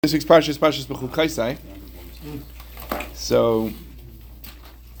This week's Parshas Bichukaisai. So,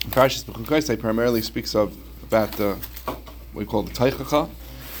 Parshas Bichukaisai primarily speaks about what we call the teichacha,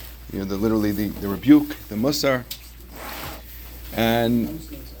 literally the rebuke, the musar, and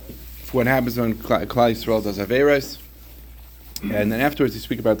what happens when Klal Yisrael does averos. And then afterwards, we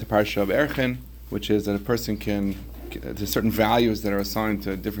speak about the parsha of Erchin, which is that a person there's certain values that are assigned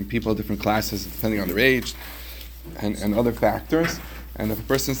to different people, different classes, depending on their age, and other factors. And if a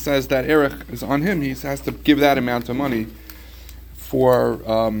person says that erech is on him, he has to give that amount of money for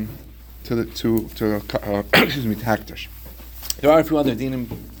taktish. There are a few other dinim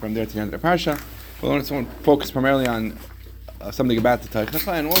from there to the end of the parsha, but I want to focus primarily on something about the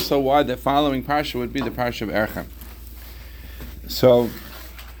teichacha and also why the following parsha would be the parsha of Erchin. So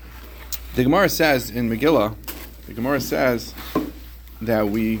the Gemara says in Megillah, that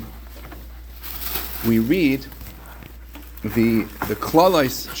we read the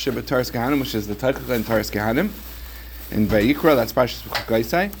klalais shebataris kahanim, which is the teichacha and taris kahanim, in Vayikra, that's Parshas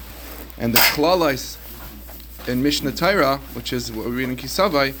Bichukaisai, and the klalais in Mishnah Torah, which is what we read in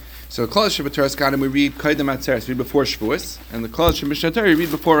Kisavai. So the klalais shebataris kahanim we read kaidem atzeres, we read before Shavuos, and the klalais shebmishnah Torah we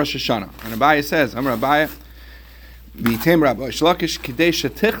read before Rosh Hashanah. And Abaye says, Amar Abaye, v'yitem Rabbi Shlakish kidei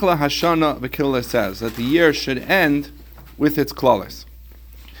shetichla hashana v'killah says that the year should end with its klalais.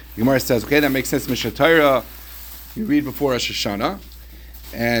 Gemara says, okay, that makes sense. Mishnah Torah you read before Rosh Hashanah,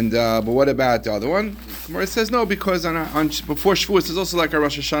 and but what about the other one? Gemara says no, because on before Shavuos is also like a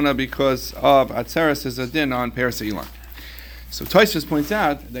Rosh Hashanah because of Atzeres is a din on Peres Ilan. So Tshpeb points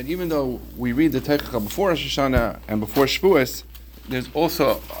out that even though we read the Teichacha before Rosh Hashanah and before Shavuos, there's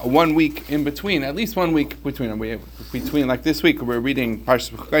also 1 week in between, at least 1 week between. Like this week, we're reading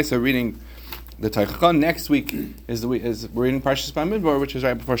Parshas Bichukaisai, reading the Teichacha. Next week is we're reading Parshas Bamidbar, which is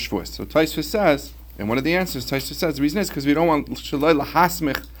right before Shavuos. So Tshpeb says. And one of the answers, Tshpeb says, the reason is because we don't want shaloi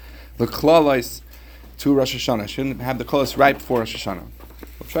lahasmich the klalais to Rosh Hashanah. Shouldn't have the klalais right before Rosh Hashanah.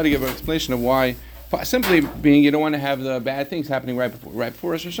 I'll try to give an explanation of why. Simply being, you don't want to have the bad things happening right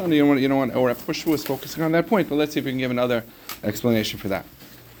before Rosh Hashanah. You don't want, or right before Shavuos, focusing on that point. But let's see if we can give another explanation for that.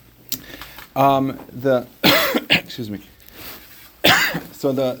 Excuse me.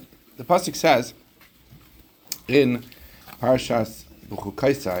 So the pasuk says in Parshas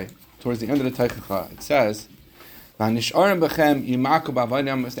Bichukaisai, towards the end of the Teichacha, it says,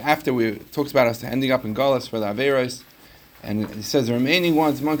 after we talks about us ending up in Galus for the Averos, and it says the remaining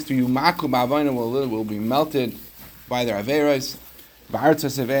ones amongst you will be melted by their Averos,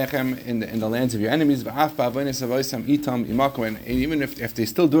 in the lands of your enemies, and even if they're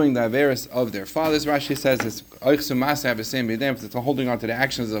still doing the Averos of their fathers, Rashi says it's holding on to the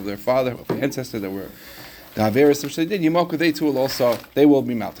actions of their father, of the ancestor that were the Averis which they did, Yimoku, they will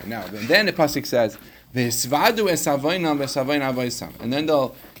be melted. Now, and then the pasuk says, and then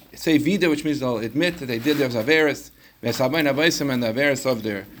they'll say vida, which means they'll admit that they did their Averis, and the Averis of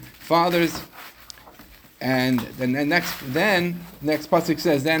their fathers. And then next pasuk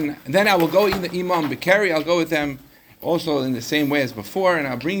says, then I will go in the imam bekari, I'll go with them also in the same way as before, and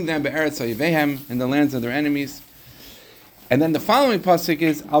I'll bring them be'eretz oyevehem, in the lands of their enemies. And then the following pasuk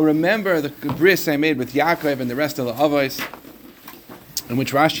is, I'll remember the bris I made with Yaakov and the rest of the Avos, in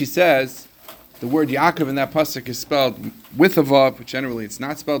which Rashi says the word Yaakov in that pasuk is spelled with a vav, but generally it's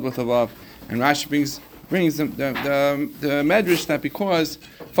not spelled with a vav. And Rashi brings the medrash that because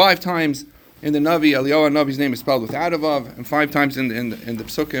 5 times in the Navi, Eliyahu Navi's name is spelled without a vav, and 5 times in the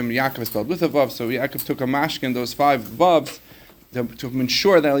psukim, Yaakov is spelled with a vav. So Yaakov took a mashkin, those 5 vavs, to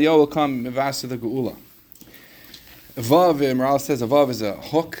ensure that Eliyahu will come mivasa the geula. Vav, Maral says a vav is a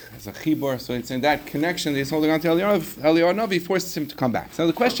hook, is a chibur, so it's in that connection that he's holding on to Eliyahu Navi, forces him to come back. So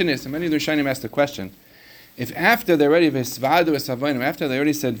the question is, and many of the Rishonim asked the question, if after they're already after they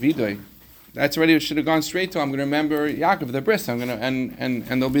already said vidoy, that's already, it should have gone straight to, I'm going to remember Yaakov, the bris, and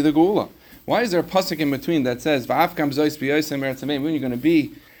there'll be the geula. Why is there a pasuk in between that says, Va'afkam zois b'yosim eretz when you're going to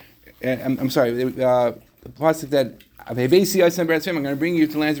be, the pasuk that, I'm going to bring you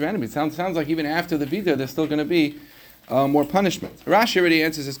to lands of your enemies. Sounds like even after the vidoy, there's still going to be more punishment. Rashi already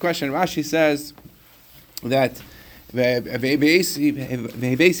answers this question. Rashi says that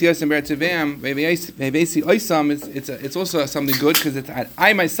it's also something good because it's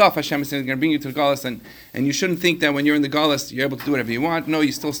I myself, Hashem is going to bring you to the Galus, and you shouldn't think that when you're in the Galus you're able to do whatever you want. No,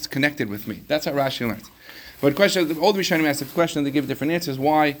 you're still connected with me. That's how Rashi learns. But the question, all the Rishonim ask the question, they give different answers.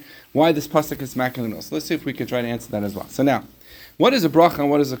 Why this pasuk is making So let's see if we can try to answer that as well. So now, what is a bracha and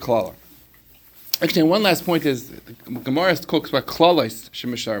what is a klala? Actually, one last point is, Gemara talks about klalais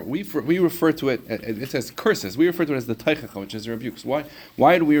shemishar. We refer to it, it says curses. We refer to it as the teichacha, which is the rebukes. Why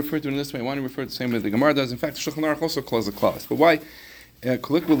do we refer to it in this way? Why do we refer to it the same way the Gemara does? In fact, the Shulchan Aruch also calls it klalais. But why?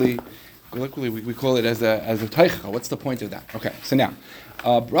 colloquially we call it as a teicha. What's the point of that? Okay, so now,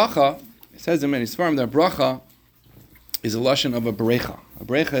 bracha, it says in many svarim that bracha is a lashon of a berecha. A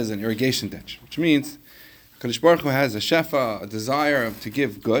berecha is an irrigation ditch, which means Kadosh Baruch Hu has a shefa, a desire to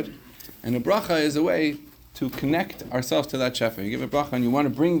give good, and a bracha is a way to connect ourselves to that shefa. You give a bracha and you want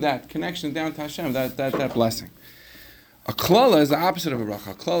to bring that connection down to Hashem, that blessing. A klala is the opposite of a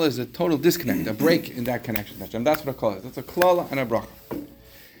bracha. A klala is a total disconnect, a break in that connection to Hashem. That's what a klala is. That's a klala and a bracha.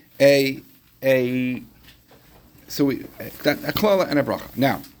 A klala and a bracha.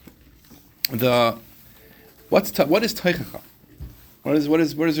 Now, what is teichacha? What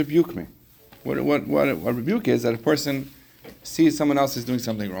does rebuke mean? What rebuke is that a person sees someone else is doing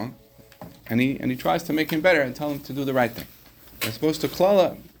something wrong, and he tries to make him better and tell him to do the right thing. As opposed to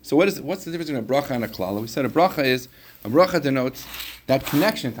klala. So what's the difference between a bracha and a klala? We said a bracha denotes that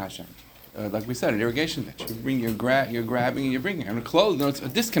connection to Hashem. Like we said, an irrigation ditch. You're grabbing and you're bringing. And a klala denotes a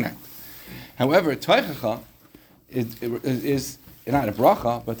disconnect. However, teichacha is not a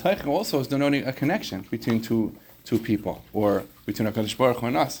bracha, but teichacha also is denoting a connection between two people, or between HaKadosh Baruch Hu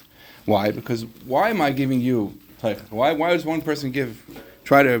and us. Why? Because why am I giving you teichacha? Why does one person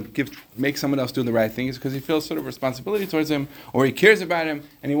make someone else do the right thing? It's because he feels sort of responsibility towards him, or he cares about him,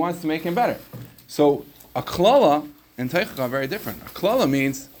 and he wants to make him better. So a klala and teichacha are very different. A klala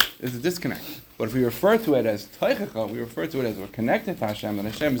means is a disconnect. But if we refer to it as teichacha, we refer to it as we're connected to Hashem, and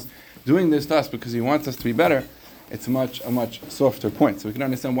Hashem is doing this to us because He wants us to be better. It's a much softer point. So we can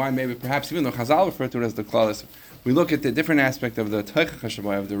understand why maybe perhaps even though Chazal refer to it as the klalis, we look at the different aspect of the teichacha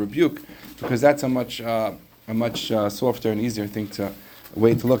shabai, of the rebuke, because that's a much softer and easier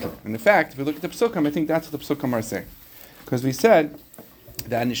way to look at it. And in fact, if we look at the Psukim, I think that's what the Psukim are saying. Because we said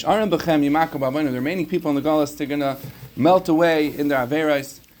that Nisharim Bechem Yimakom B'Avayim, the remaining people in the Galus, they're going to melt away in their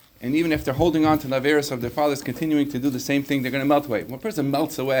Averais, and even if they're holding on to the Averais of their fathers, continuing to do the same thing, they're going to melt away. When a person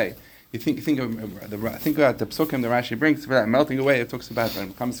melts away, you think about the Psukim the Rashi brings for that melting away. It talks about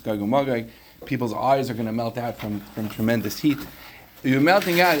when it comes to Gog and Magog, people's eyes are going to melt out from tremendous heat. You're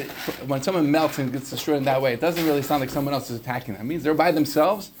melting out. When someone melts and gets destroyed in that way, it doesn't really sound like someone else is attacking them. It means they're by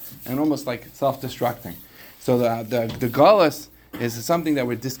themselves and almost like self-destructing. So the galus is something that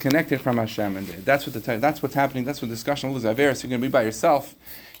we're disconnected from Hashem, and that's what's happening. That's what discussion is. You're going to be by yourself.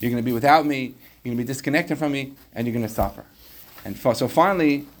 You're going to be without me. You're going to be disconnected from me, and you're going to suffer. And so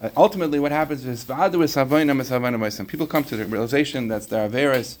finally, ultimately, what happens is people come to the realization that's their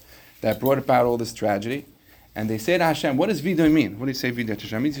averas that brought about all this tragedy. And they say to Hashem, what does vidoy mean? What do you say vidoy to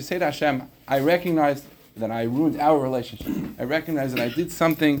Hashem? It means you say to Hashem, I recognize that I ruined our relationship. I recognize that I did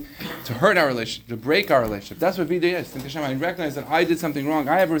something to hurt our relationship, to break our relationship. That's what vidoy is. Think to Hashem, I recognize that I did something wrong.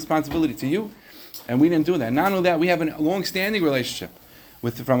 I have a responsibility to you, and we didn't do that. Not only that, we have a long-standing relationship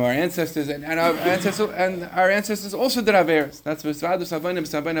from our ancestors, and our ancestors also did averos. That's because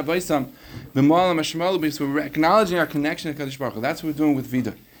we're acknowledging our connection to Kadosh Baruch Hu. That's what we're doing with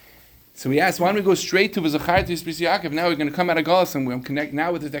vidoy. So we asked, why don't we go straight to V'zacharti Yisbis Yaakov? Now we're going to come out of Galus and we'll connect.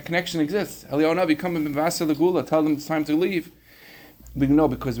 Now that connection exists. Eliyahu Navi, come and V'asa L'Gula, tell them it's time to leave. We know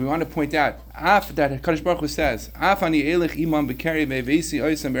because we want to point out, that Kadosh Baruch Hu says, Ani Elech Imam B'Keri Ve'Veisi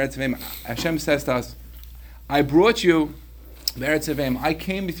Oisam Be'eretz Avim. Hashem says to us, I brought you Be'eretz Avim. I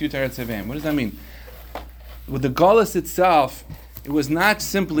came with you to Eretz Avim. What does that mean? With the Galus itself, it was not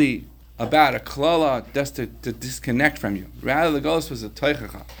simply about a klala just to disconnect from you. Rather, the Galus was a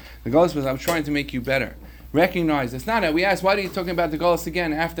teichacha. The Galus was, I'm trying to make you better. Recognize, it's not, we asked, why are you talking about the Galus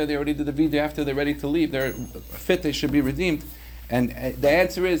again after they already did the video, after they're ready to leave, they're fit, they should be redeemed. And the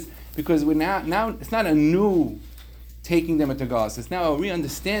answer is, because we're now it's not a new taking them into Galus, it's now a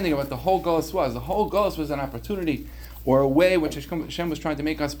re-understanding of what the whole Galus was. The whole Galus was an opportunity, or a way which Hashem was trying to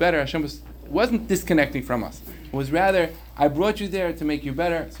make us better. Hashem wasn't disconnecting from us. It was rather, I brought you there to make you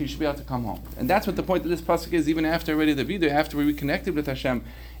better, so you should be able to come home. And that's what the point of this pasuk is, even after already the video, after we reconnected with Hashem,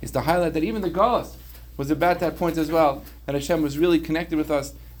 is to highlight that even the Galus was about that point as well, that Hashem was really connected with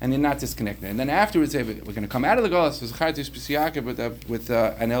us, and not disconnected. And then afterwards, we're going to come out of the Galus, with and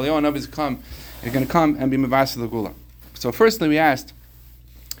Eliyahu Navi is come, they're going to come and be Mevasa L'Gula. So firstly we asked,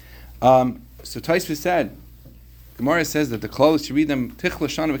 so Teshpeb said, Gemara says that the Klaus, you read them,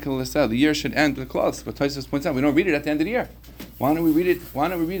 the year should end with the Klaus. But Teshpeb points out, we don't read it at the end of the year. Why don't we read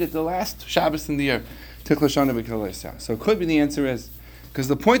it the last Shabbos in the year? So it could be the answer is, because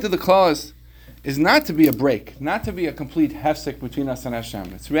the point of the Klaus is not to be a break, not to be a complete hefsek between us and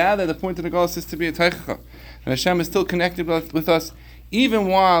Hashem. It's rather the point of the Galus is to be a teichacha. And Hashem is still connected with us, even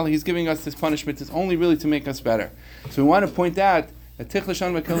while He's giving us this punishment. It's only really to make us better. So we want to point out that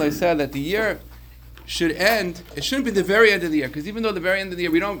Tichlashon V'Kilei said that the year should end. It shouldn't be the very end of the year, because even though the very end of the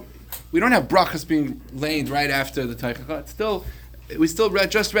year we don't have brachas being laid right after the teichacha. It's still we still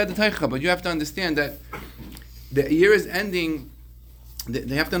just read the Teicha, but you have to understand that the year is ending.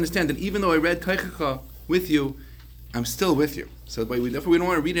 They have to understand that even though I read Teicha with you, I'm still with you. So therefore we don't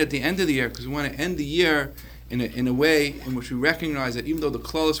want to read it at the end of the year, because we want to end the year in a way in which we recognize that even though the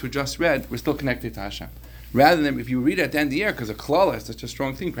klalos were just read, we're still connected to Hashem. Rather than if you read it at the end of the year, because a klalos is such a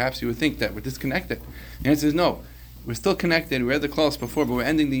strong thing, perhaps you would think that we're disconnected. The answer is no. We're still connected. We read the klalos before, but we're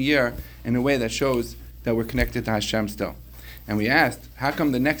ending the year in a way that shows that we're connected to Hashem still. And we asked, how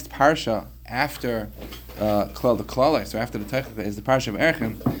come the next parsha after the klalos, or after the Teicha, is the parsha of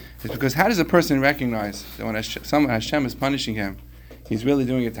Erechim? It's because how does a person recognize that when Hashem is punishing him, he's really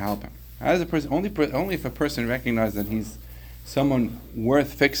doing it to help him? How does a person only if a person recognizes that he's someone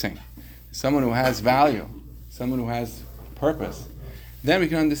worth fixing, someone who has value, someone who has purpose, then we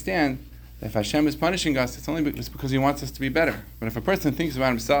can understand that if Hashem is punishing us, it's only because He wants us to be better. But if a person thinks about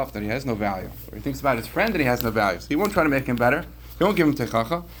himself that he has no value, or he thinks about his friend that he has no value, so he won't try to make him better. He won't give him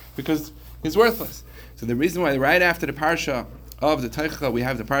teichacha because he's worthless. So the reason why right after the parsha of the Teicha we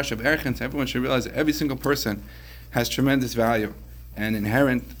have the parsha of Erechim, so everyone should realize that every single person has tremendous value and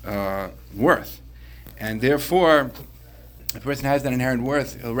inherent worth. And therefore, if a person has that inherent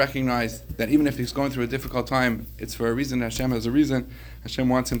worth, he'll recognize that even if he's going through a difficult time, it's for a reason. Hashem has a reason. Hashem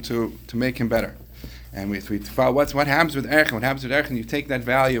wants him to make him better. And if we follow what happens with Erechim, you take that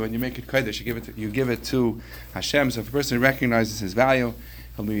value and you make it kodesh. You give it to Hashem. So if a person recognizes his value,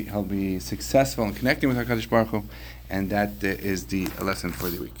 he'll be successful in connecting with HaKadosh Baruch Hu, and that is the lesson for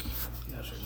the week.